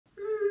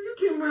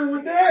You came in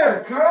with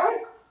that, cuz?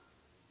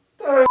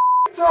 What the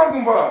you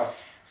talking about?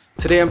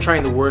 Today I'm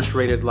trying the worst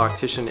rated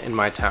loctician in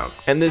my town.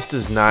 And this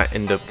does not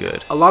end up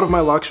good. A lot of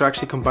my locks are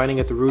actually combining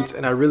at the roots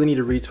and I really need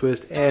a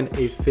retwist and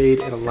a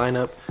fade and a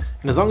lineup.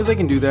 And as long as I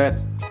can do that,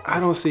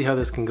 I don't see how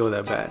this can go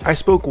that bad. I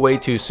spoke way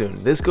too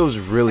soon. This goes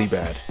really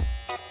bad.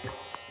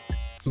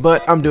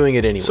 But I'm doing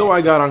it anyway. So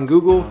I got on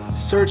Google,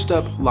 searched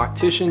up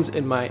locticians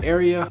in my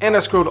area, and I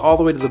scrolled all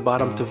the way to the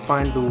bottom to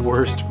find the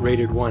worst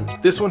rated one.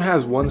 This one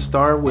has 1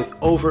 star with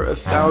over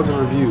 1,000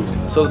 reviews.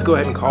 So let's go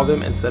ahead and call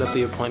them and set up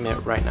the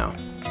appointment right now.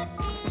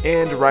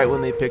 And right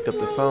when they picked up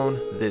the phone,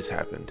 this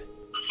happened.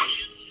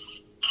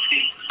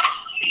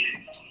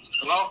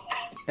 Hello?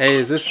 Hey,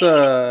 is this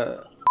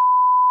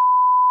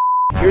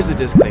Here's a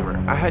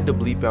disclaimer. I had to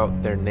bleep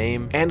out their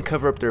name and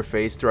cover up their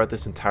face throughout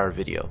this entire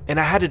video. And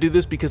I had to do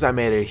this because I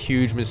made a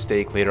huge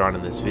mistake later on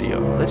in this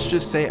video. Let's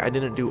just say I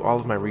didn't do all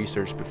of my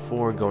research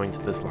before going to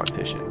this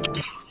loctician.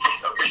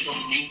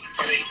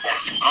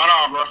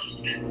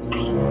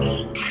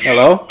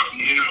 Hello?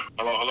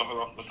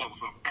 Hello. What's up?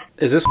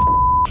 Is this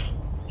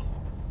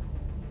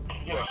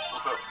Yeah,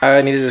 what's up?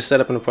 I needed to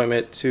set up an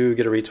appointment to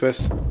get a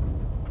retwist.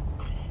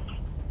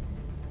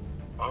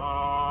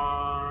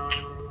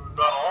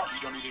 Not all.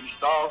 You don't need any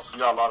styles. You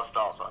got a lot of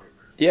styles out here.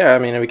 Yeah, I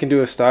mean, we can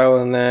do a style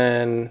and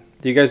then...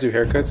 Do you guys do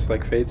haircuts,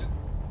 like fades?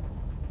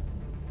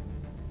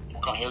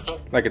 What kind of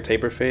haircut? Like a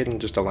taper fade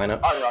and just a lineup?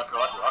 Oh, yeah, I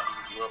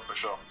can do it for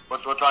sure.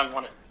 What time you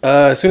want it?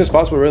 As soon as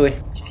possible, really.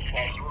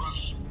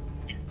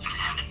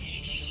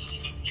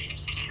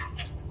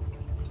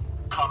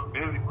 Kind of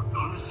busy,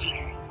 but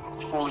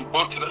fully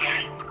booked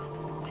today.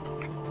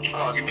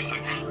 Give me a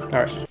second.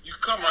 Alright. You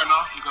can come right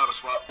now. You got a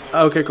swap.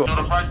 Okay, cool. You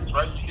know the prices,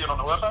 right? You see it on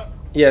the website?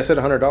 Yeah, I said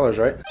 $100,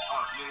 right? Yep. That's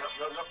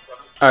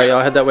it. Alright,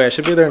 I'll head that way. I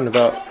should be there in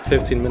about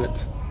 15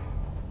 minutes.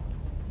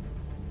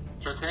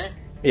 15?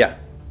 Yeah.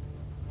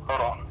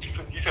 Hold on.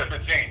 You said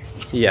 15.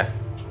 Yeah.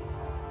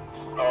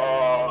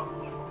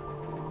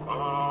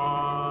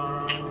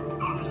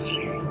 Let's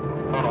see.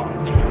 Hold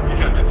on. You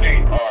said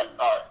 15. Alright.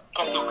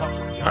 Come through.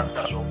 Yeah,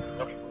 got you.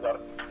 Okay, we got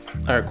it.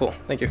 Alright, cool.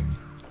 Thank you.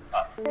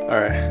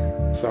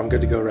 Alright, so I'm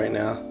good to go right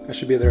now. I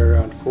should be there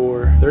around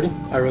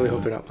 4:30. I really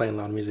hope they're not playing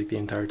loud music the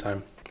entire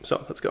time.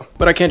 So let's go.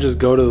 But I can't just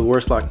go to the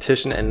worst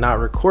loctician and not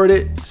record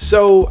it.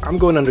 So I'm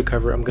going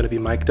undercover. I'm going to be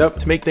mic'd up.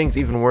 To make things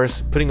even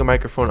worse, putting a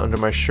microphone under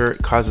my shirt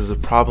causes a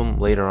problem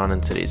later on in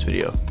today's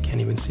video.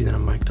 Can't even see that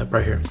I'm mic'd up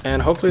right here. And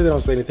hopefully they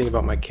don't say anything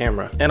about my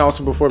camera. And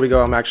also before we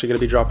go, I'm actually going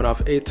to be dropping off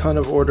a ton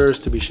of orders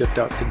to be shipped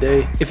out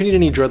today. If you need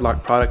any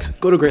Dreadlock products,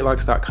 go to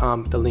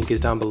greatlocks.com. The link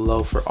is down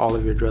below for all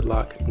of your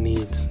Dreadlock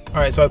needs.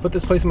 All right, so I put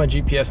this place in my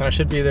GPS and I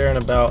should be there in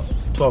about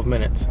 12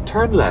 minutes.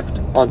 Turn left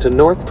onto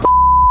North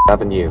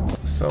Avenue.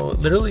 So it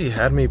literally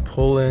had me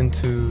pull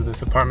into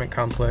this apartment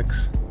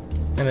complex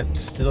and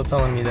it's still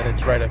telling me that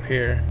it's right up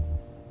here.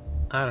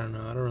 I don't know,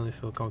 I don't really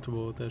feel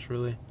comfortable with this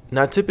really.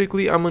 Now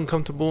typically I'm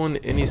uncomfortable in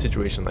any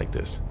situation like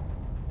this.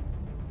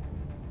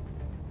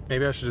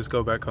 Maybe I should just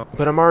go back home.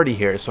 But I'm already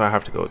here, so I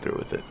have to go through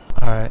with it.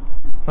 All right,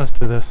 let's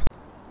do this.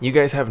 You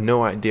guys have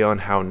no idea on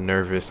how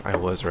nervous I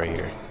was right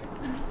here.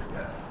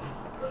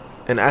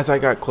 And as I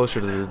got closer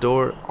to the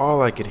door,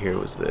 all I could hear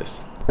was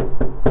this.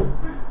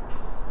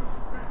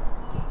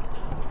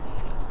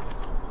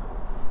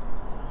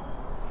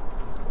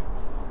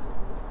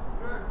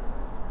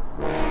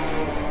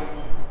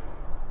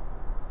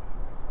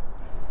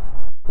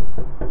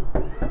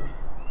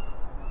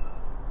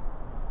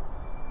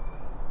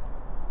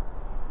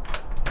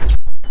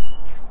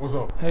 What's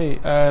up? Hey,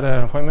 I had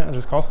an appointment, I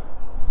just called.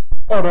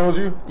 Oh, that was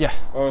you? Yeah.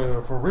 Oh,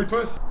 yeah, for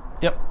retwist?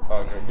 Yep.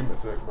 Okay, give me a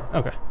sec, bro.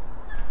 Okay.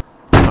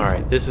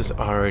 Alright, this is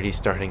already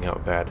starting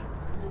out bad.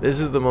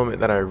 This is the moment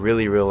that I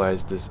really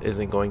realized this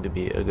isn't going to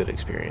be a good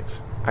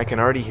experience. I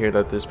can already hear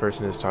that this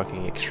person is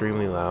talking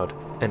extremely loud,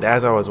 and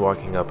as I was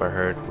walking up I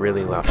heard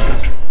really loud.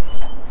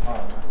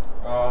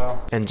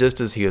 And just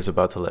as he was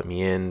about to let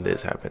me in,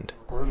 this happened.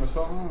 Recording or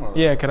something? Or?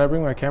 Yeah, can I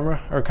bring my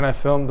camera or can I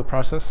film the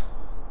process?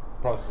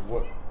 Process of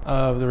what?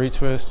 Of the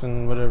retwist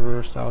and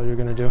whatever style you're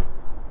gonna do.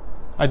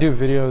 I do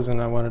videos and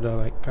I wanted to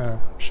like kind of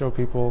show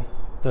people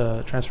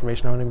the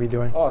transformation I'm gonna be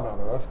doing. Oh,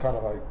 no, that's kind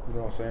of like, you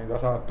know what I'm saying?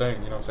 That's our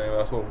thing, you know what I'm saying?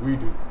 That's what we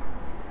do.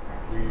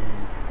 We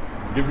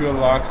give you a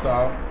lock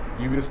style,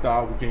 give you the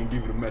style, we can't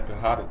give you the method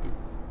how to do.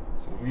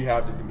 So we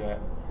have to do that.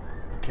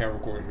 You can't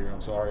record it here, I'm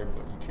sorry,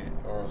 but you can't,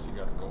 or else you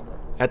gotta go, bro.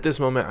 At this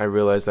moment I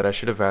realized that I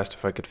should have asked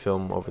if I could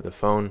film over the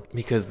phone,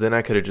 because then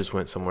I could have just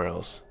went somewhere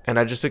else. And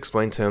I just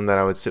explained to him that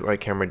I would sit my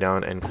camera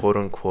down and quote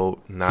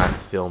unquote not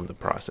film the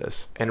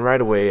process. And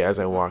right away as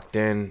I walked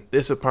in,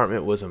 this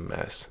apartment was a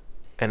mess.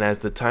 And as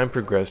the time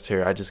progressed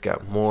here, I just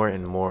got more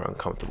and more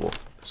uncomfortable.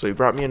 So he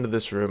brought me into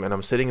this room and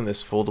I'm sitting in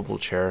this foldable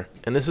chair,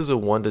 and this is a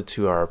 1 to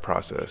 2 hour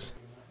process.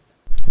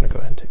 I'm gonna go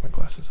ahead and take my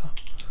glasses off.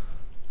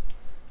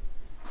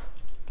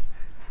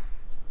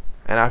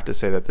 And I have to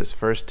say that this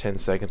first 10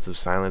 seconds of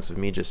silence of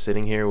me just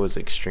sitting here was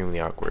extremely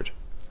awkward.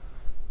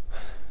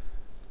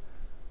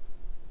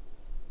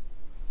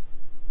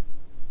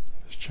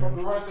 This chair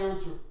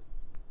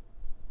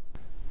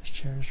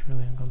is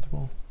really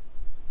uncomfortable.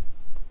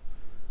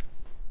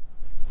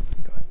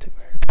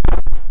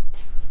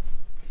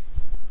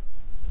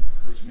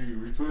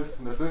 retwist,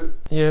 and that's it?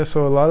 Yeah,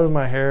 so a lot of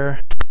my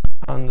hair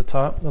on the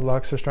top, the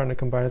locks are starting to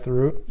combine at the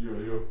root.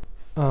 Yeah.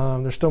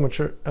 They're still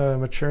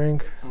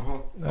maturing.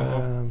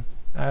 Uh-huh.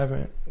 I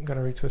haven't got a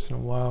retwist in a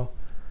while.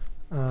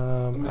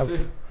 Let me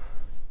see.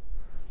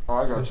 Oh,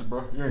 I got you,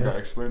 bro. You ain't gotta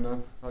explain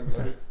nothing. I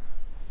got it.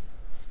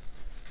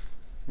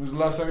 When was the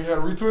last time you had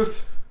a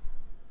retwist?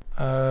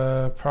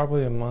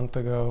 Probably a month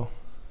ago.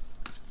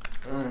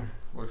 Dang,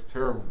 looks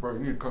terrible, bro. You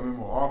need to come in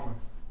more often.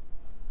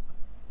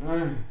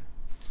 Dang.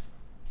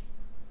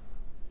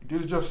 You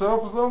did it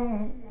yourself or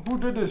something? Who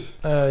did this?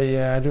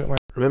 Yeah, I do it myself.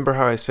 Remember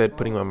how I said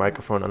putting my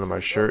microphone under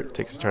my shirt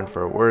takes a turn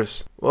for a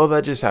worse? Well,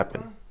 that just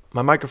happened.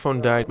 My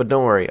microphone died, but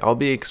don't worry, I'll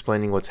be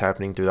explaining what's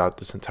happening throughout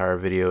this entire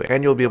video,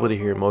 and you'll be able to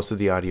hear most of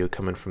the audio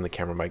coming from the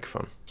camera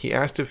microphone. He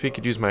asked if he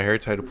could use my hair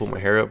tie to pull my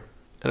hair up,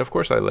 and of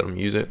course I let him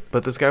use it,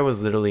 but this guy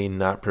was literally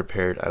not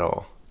prepared at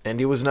all.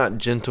 And he was not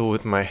gentle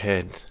with my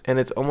head, and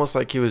it's almost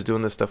like he was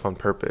doing this stuff on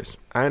purpose.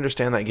 I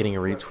understand that getting a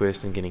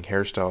retwist and getting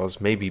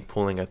hairstyles may be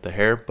pulling at the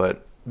hair,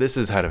 but this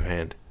is out of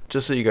hand.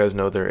 Just so you guys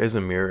know, there is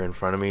a mirror in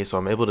front of me, so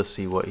I'm able to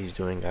see what he's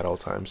doing at all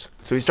times.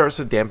 So he starts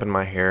to dampen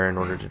my hair in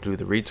order to do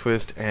the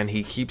retwist, and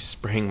he keeps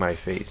spraying my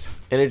face.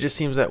 And it just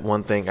seems that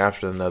one thing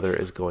after another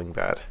is going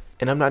bad.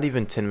 And I'm not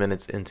even 10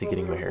 minutes into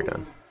getting my hair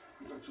done.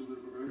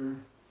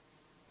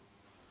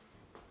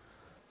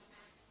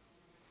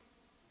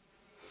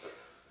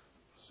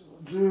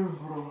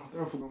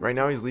 Right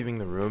now he's leaving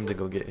the room to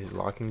go get his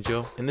locking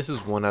gel, and this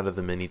is one out of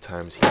the many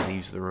times he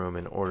leaves the room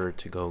in order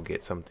to go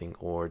get something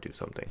or do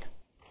something.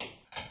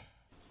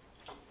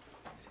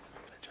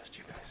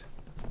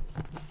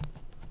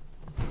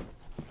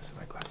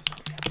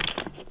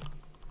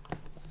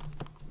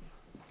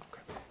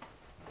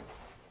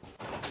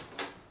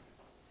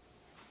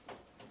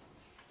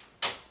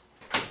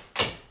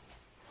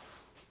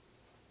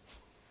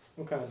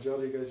 What kind of gel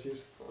do you guys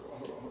use?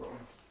 Hold on.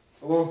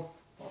 Hello?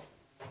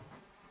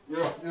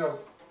 Yeah.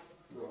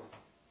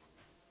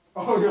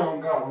 Oh yeah,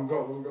 I'm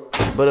go.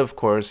 But of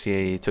course,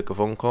 he took a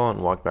phone call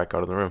and walked back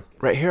out of the room.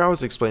 Right here, I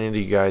was explaining to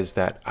you guys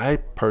that I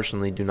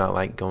personally do not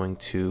like going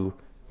to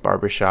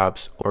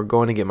barbershops or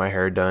going to get my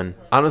hair done.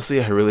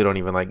 Honestly, I really don't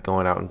even like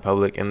going out in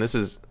public, and this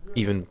is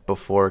even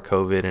before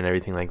COVID and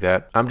everything like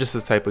that. I'm just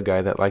the type of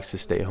guy that likes to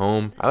stay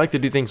home. I like to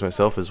do things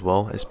myself as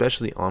well,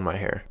 especially on my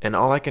hair. And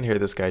all I can hear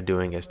this guy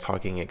doing is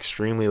talking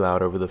extremely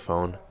loud over the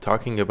phone,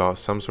 talking about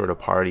some sort of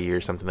party or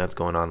something that's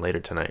going on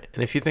later tonight.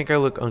 And if you think I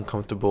look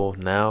uncomfortable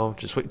now,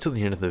 just wait till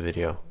the end of the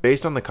video.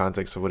 Based on the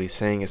context of what he's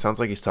saying, it sounds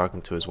like he's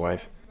talking to his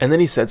wife. And then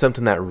he said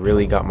something that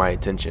really got my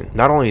attention.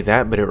 Not only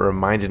that, but it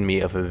reminded me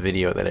of a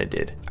video that I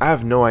did. I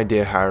have no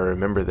idea how I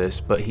remember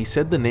this, but he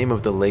said the name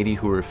of the lady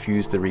who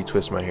refused to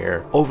retwist my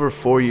hair over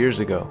 4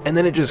 years ago. And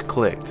then it just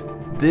clicked.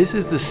 This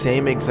is the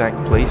same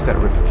exact place that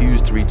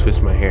refused to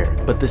retwist my hair.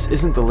 But this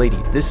isn't the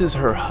lady, this is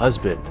her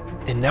husband.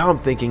 And now I'm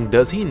thinking,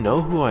 does he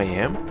know who I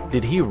am?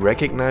 Did he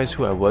recognize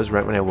who I was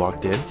right when I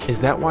walked in?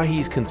 Is that why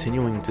he's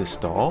continuing to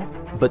stall?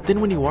 But then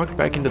when he walked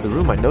back into the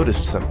room, I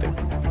noticed something.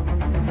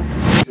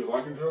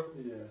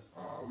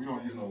 We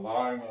don't use no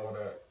lime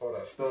or all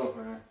that stuff,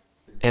 man.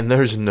 And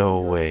there's no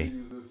way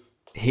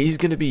he's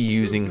gonna be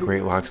using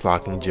Dreadlock's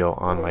locking gel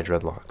on my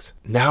dreadlocks.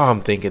 Now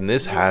I'm thinking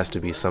this has to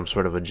be some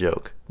sort of a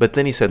joke. But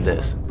then he said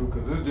this.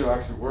 Because this gel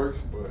actually works,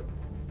 but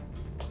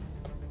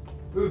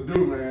this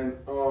dude, man,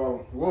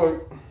 well,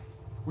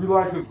 we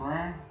like his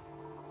brand,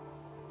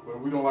 but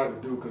we don't like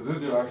the dude because this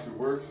gel actually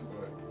works,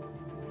 but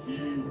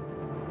he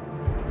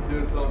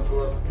did something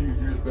to us a few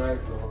years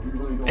back, so we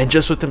really don't. And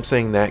just with him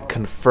saying that,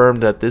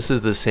 confirmed that this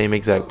is the same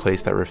exact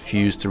place that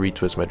refused to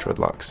retwist my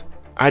dreadlocks.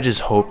 I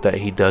just hope that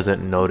he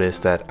doesn't notice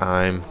that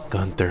I'm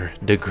Gunther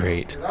the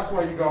Great. That's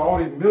why you got all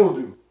these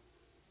mildew.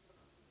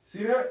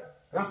 See that?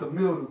 That's a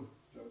mildew.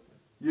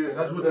 Yeah,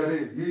 that's what that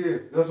is. Yeah,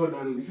 that's what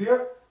that is. You see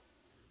that?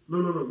 No,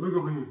 look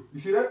over here. You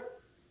see that?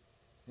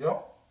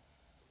 Yep.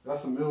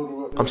 That's a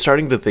mildew. I'm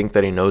starting to think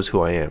that he knows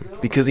who I am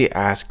because he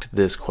asked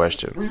this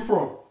question. Where you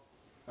from?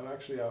 I'm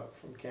actually out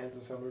from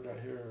Kansas. I moved out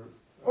here.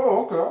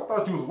 Oh, okay. I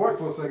thought you was white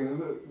for a second. Is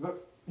that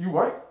you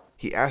white?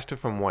 He asked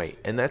if I'm white,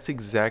 and that's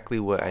exactly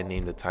what I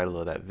named the title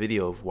of that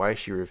video of why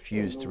she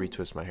refused to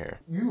retwist my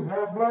hair. You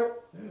half black?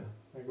 Yeah.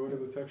 Like, what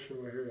is the texture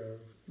of my hair?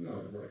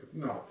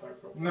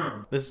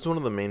 No. This is one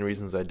of the main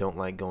reasons I don't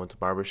like going to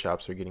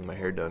barbershops or getting my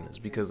hair done, is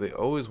because they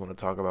always want to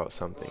talk about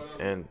something,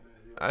 and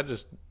I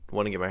just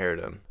want to get my hair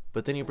done.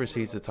 But then he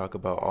proceeds to talk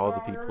about all the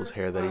people's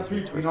hair that he's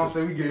retwisted. You know what I'm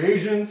saying? We get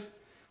Asians,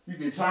 we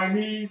get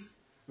Chinese,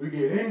 we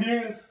get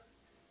Indians.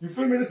 You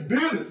feel me? It's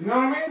business, you know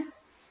what I mean?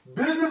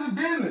 Business is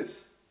business.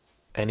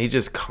 And he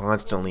just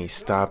constantly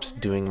stops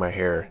doing my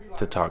hair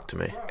to talk to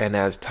me. And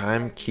as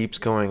time keeps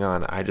going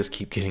on, I just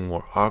keep getting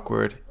more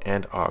awkward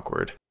and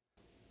awkward.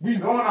 We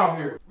going out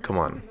here. Come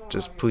on,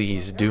 just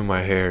please do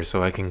my hair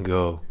so I can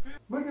go.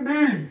 Look at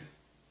these.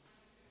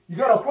 You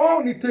got a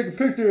phone? You take a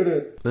picture of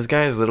that. This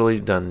guy has literally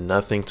done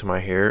nothing to my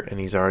hair and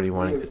he's already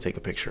wanting to take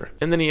a picture.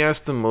 And then he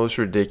asked the most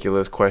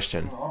ridiculous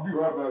question. I'll be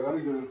right back. I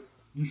need to...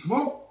 You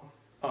smoke?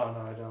 Oh,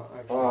 no, I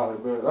don't.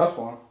 Alright, that's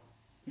fine.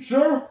 You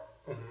sure?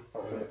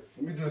 Okay.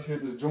 Let me just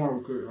hit this joint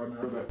real quick. I'll be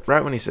right back.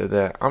 Right when he said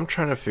that, I'm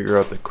trying to figure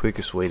out the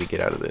quickest way to get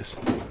out of this.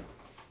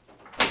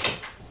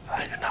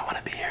 I do not want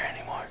to be here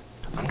anymore.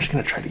 I'm just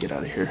gonna try to get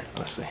out of here,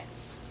 honestly.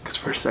 Because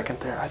for a second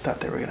there, I thought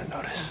they were gonna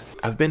notice.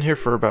 I've been here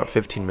for about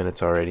 15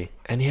 minutes already,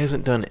 and he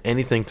hasn't done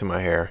anything to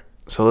my hair.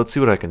 So let's see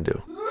what I can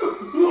do.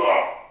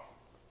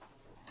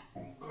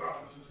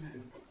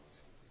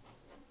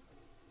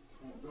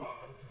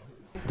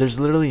 There's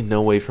literally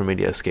no way for me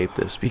to escape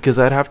this because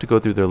I'd have to go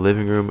through their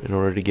living room in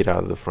order to get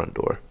out of the front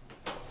door.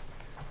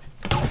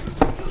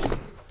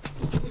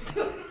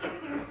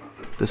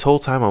 This whole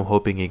time I'm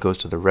hoping he goes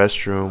to the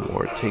restroom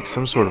or takes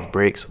some sort of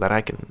break so that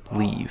I can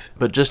leave.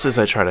 But just as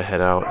I try to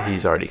head out,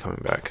 he's already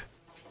coming back.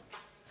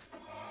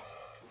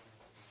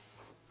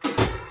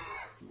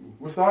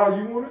 What style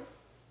you want it?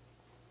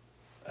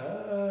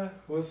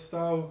 What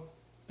style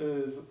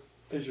is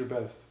your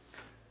best?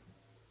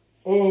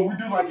 Oh, we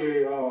do like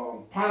a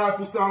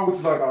pineapple style, which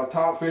is like our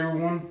top favorite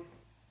one.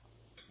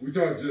 We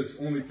charge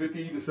just only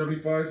 50 to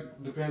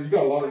 75, depends. You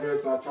got a lot of hair,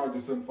 so I charge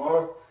you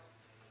 75.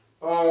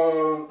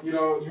 You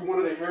know, you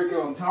wanted a haircut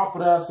on top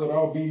of that, so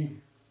that'll be.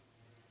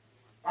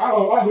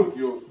 I'll hook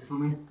you up. You feel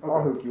me?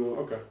 I'll hook you up.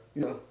 Okay.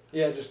 Yeah.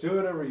 Yeah, just do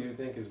whatever you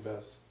think is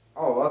best.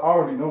 Oh, I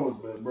already know what's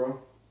best, bro.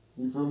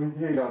 You feel me?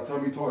 You ain't gotta tell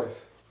me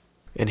twice.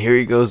 And here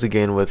he goes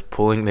again with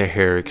pulling their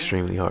hair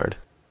extremely hard.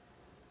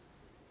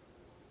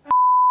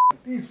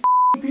 These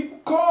people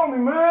call me,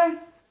 man.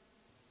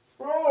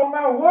 Bro, I'm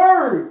at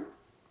work.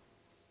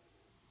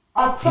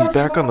 He's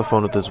back on the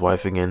phone with his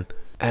wife again,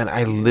 and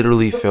I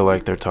literally feel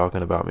like they're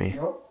talking about me.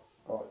 Yep.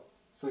 Alright,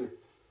 see.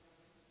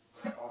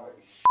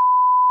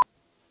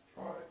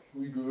 Alright,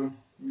 we good.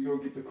 We go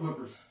get the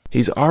clippers.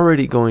 He's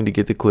already going to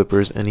get the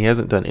clippers, and he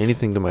hasn't done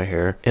anything to my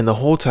hair. And the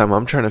whole time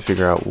I'm trying to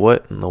figure out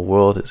what in the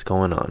world is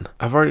going on.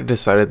 I've already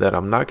decided that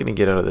I'm not going to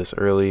get out of this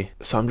early,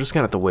 so I'm just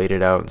going to have to wait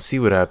it out and see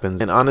what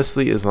happens. And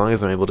honestly, as long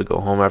as I'm able to go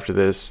home after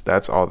this,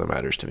 that's all that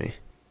matters to me.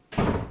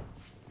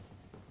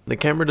 The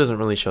camera doesn't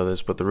really show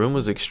this, but the room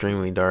was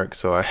extremely dark,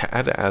 so I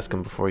had to ask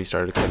him before he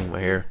started cutting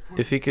my hair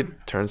if he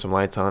could turn some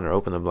lights on or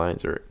open the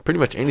blinds or pretty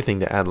much anything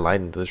to add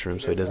light into this room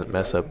so he doesn't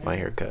mess up my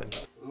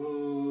haircut.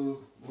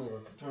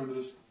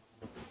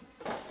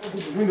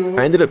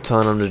 I ended up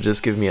telling him to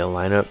just give me a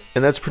lineup,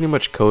 and that's pretty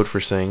much code for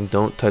saying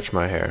don't touch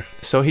my hair.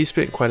 So he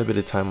spent quite a bit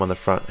of time on the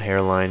front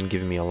hairline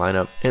giving me a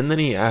lineup, and then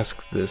he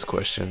asked this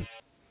question.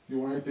 You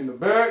want anything in the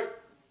back?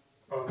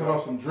 I'll cut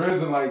off some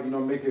dreads and like, you know,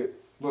 make it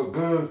look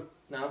good.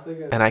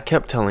 And I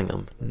kept telling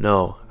him,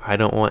 no, I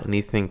don't want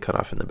anything cut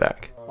off in the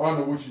back. I don't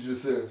know what you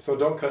just said. So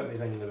don't cut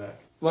anything in the back.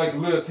 Like a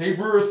little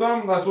taper or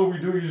something? That's what we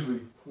do usually.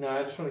 No,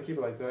 I just want to keep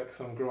it like that because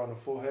I'm growing a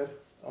full head.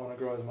 I want to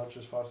grow as much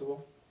as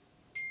possible.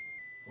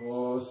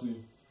 Oh, let's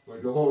see.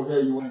 Like the whole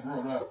hair you want to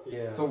grow out.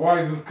 Yeah. So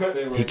why is this cut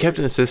there? He kept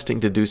insisting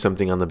to do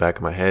something on the back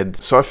of my head,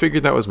 so I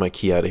figured that was my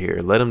key out of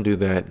here. Let him do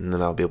that, and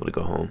then I'll be able to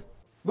go home.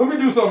 Let me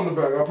do something in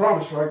the back. I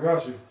promise you, I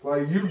got you.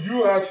 Like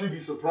you'll actually be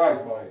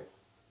surprised by it.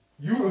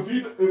 If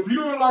you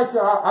don't like it,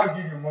 I'll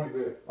give you money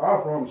back. I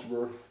promise,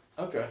 bro.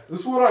 Okay. This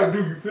is what I do.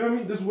 You feel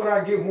me? This is what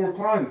I get more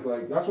clients.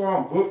 Like that's why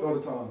I'm booked all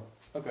the time.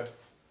 Okay.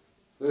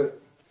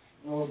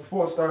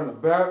 Before I start in the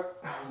back,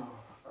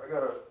 I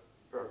gotta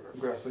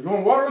grab. So you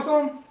want water or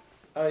something?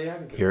 Yeah.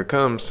 Here it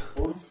comes.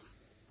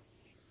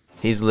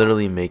 He's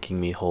literally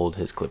making me hold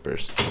his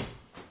clippers.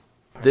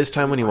 This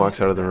time when he walks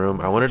out of the room,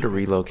 I wanted to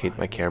relocate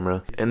my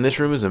camera, and this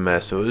room is a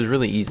mess, so it was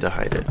really easy to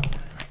hide it.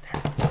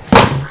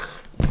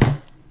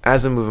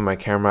 As I'm moving my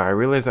camera, I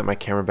realized that my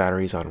camera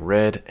battery is on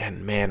red,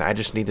 and man, I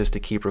just need this to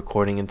keep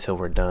recording until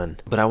we're done.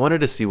 But I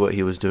wanted to see what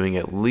he was doing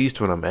at least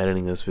when I'm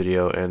editing this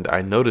video, and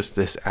I noticed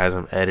this as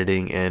I'm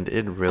editing, and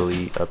it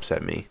really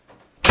upset me.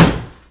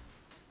 Oh,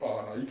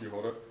 no, you can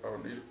hold it. I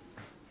don't need it.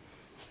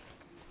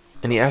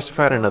 And he asked if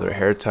I had another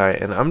hair tie,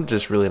 and I'm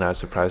just really not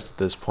surprised at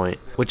this point,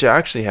 which I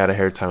actually had a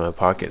hair tie in my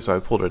pocket, so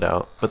I pulled it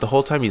out. But the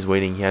whole time he's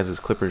waiting, he has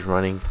his clippers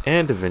running,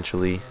 and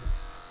eventually...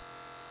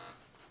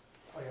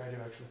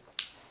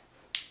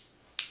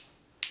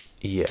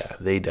 yeah,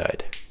 they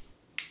died.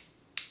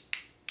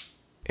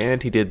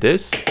 And he did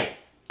this,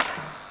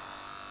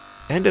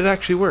 and it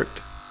actually worked.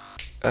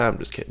 I'm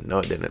just kidding. No,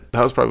 it didn't.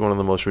 That was probably one of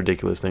the most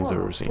ridiculous things I've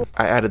ever seen.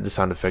 I added the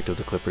sound effect of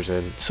the clippers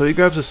in. So he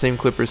grabs the same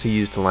clippers he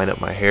used to line up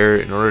my hair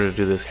in order to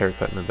do this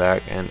haircut in the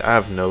back, and I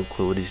have no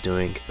clue what he's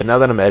doing. But now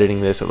that I'm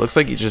editing this, it looks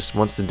like he just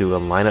wants to do a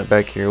lineup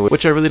back here,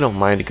 which I really don't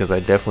mind because I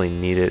definitely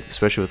need it,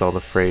 especially with all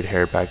the frayed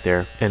hair back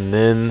there. And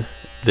then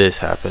this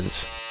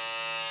happens.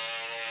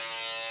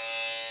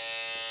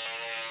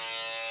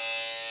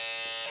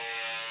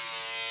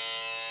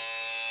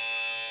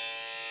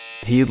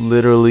 He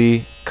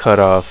literally cut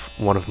off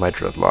one of my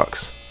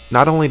dreadlocks.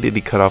 Not only did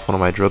he cut off one of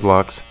my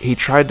dreadlocks, he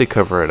tried to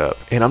cover it up.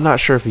 And I'm not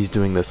sure if he's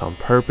doing this on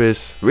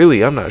purpose.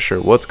 Really, I'm not sure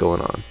what's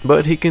going on.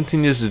 But he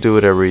continues to do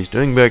whatever he's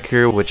doing back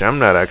here, which I'm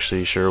not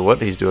actually sure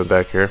what he's doing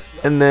back here.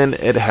 And then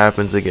it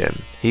happens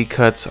again. He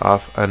cuts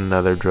off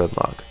another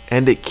dreadlock.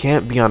 And it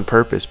can't be on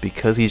purpose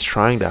because he's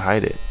trying to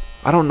hide it.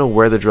 I don't know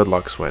where the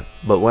dreadlocks went,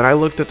 but when I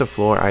looked at the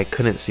floor, I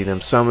couldn't see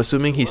them. So I'm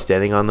assuming he's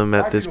standing on them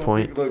at this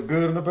point. Look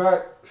good in the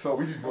back, so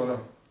we just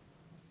gonna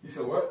You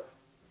said what?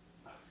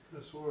 I could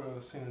have swore I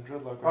was seeing a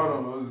dreadlock.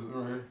 Oh, no, this is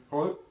right here.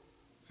 Hold it.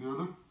 See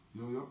what it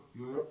do?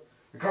 Yo.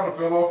 It kind of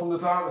fell off from the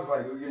top. It's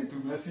like, it's getting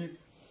too messy.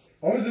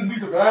 I'm gonna just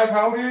leave the bag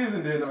how it is,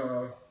 and then,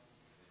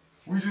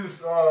 we just, we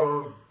just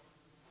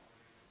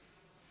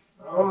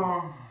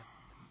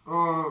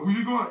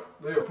going,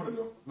 yeah, put it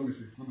down. Let me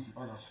see,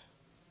 I got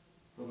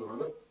you. Hold on,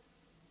 right?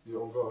 Yeah,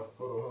 oh God,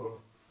 hold on.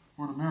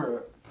 Where the mirror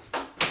at?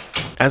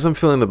 As I'm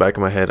feeling the back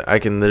of my head, I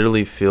can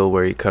literally feel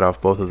where he cut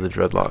off both of the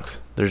dreadlocks.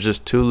 There's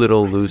just two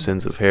little loose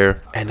ends of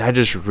hair, and I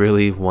just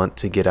really want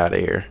to get out of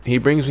here. He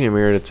brings me a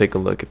mirror to take a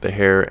look at the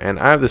hair, and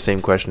I have the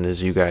same question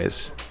as you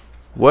guys.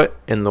 What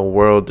in the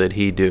world did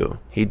he do?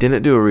 He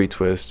didn't do a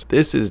retwist.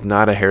 This is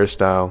not a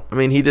hairstyle. I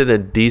mean, he did a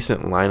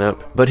decent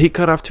lineup, but he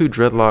cut off two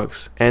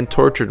dreadlocks and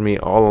tortured me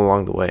all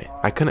along the way.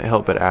 I couldn't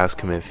help but ask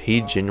him if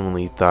he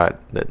genuinely thought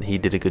that he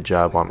did a good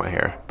job on my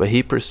hair, but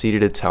he proceeded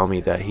to tell me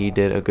that he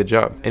did a good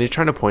job, and he's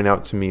trying to point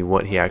out to me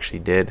what he actually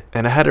did.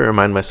 And I had to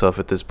remind myself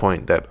at this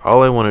point that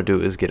all I want to do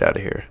is get out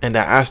of here. And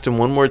I asked him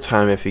one more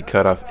time if he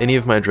cut off any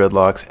of my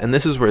dreadlocks, and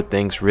this is where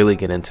things really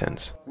get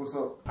intense. What's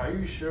up? Are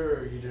you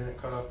sure you didn't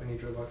cut off any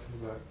dreadlocks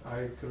in the back?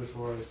 I could have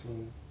swore I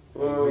seen.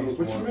 What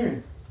you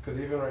mean? Because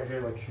even right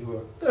here, like, you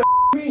look. What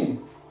the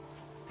mean?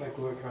 Like,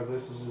 look how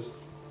this is just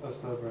a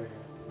stub right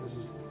here. This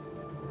is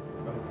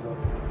by itself.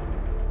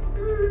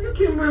 You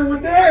came in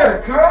with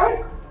that,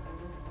 Kai?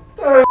 What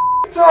the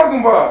you talking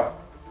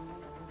about?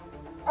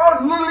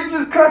 I literally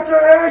just cut your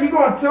hair. You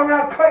gonna tell me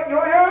I cut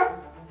your hair?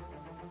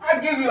 I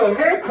give you a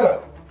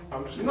haircut.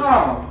 I'm just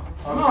Nah.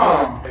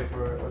 pay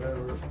for it,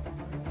 whatever.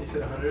 You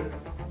said 100?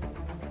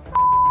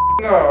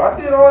 No, I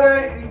did all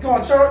that. You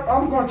gonna charge?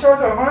 I'm gonna charge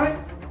 100.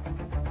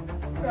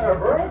 Yeah,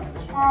 bro.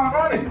 It's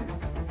 500.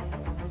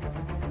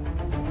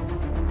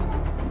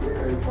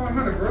 Yeah,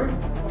 500, bro.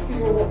 I see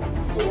you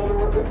order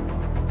right there.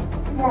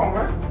 Come on,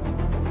 man.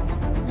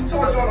 You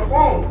charge on the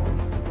phone.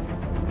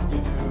 You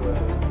do,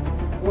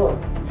 What?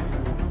 you do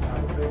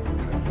Apple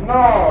Pay?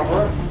 Nah,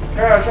 bro.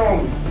 Cash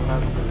only. You'll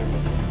have to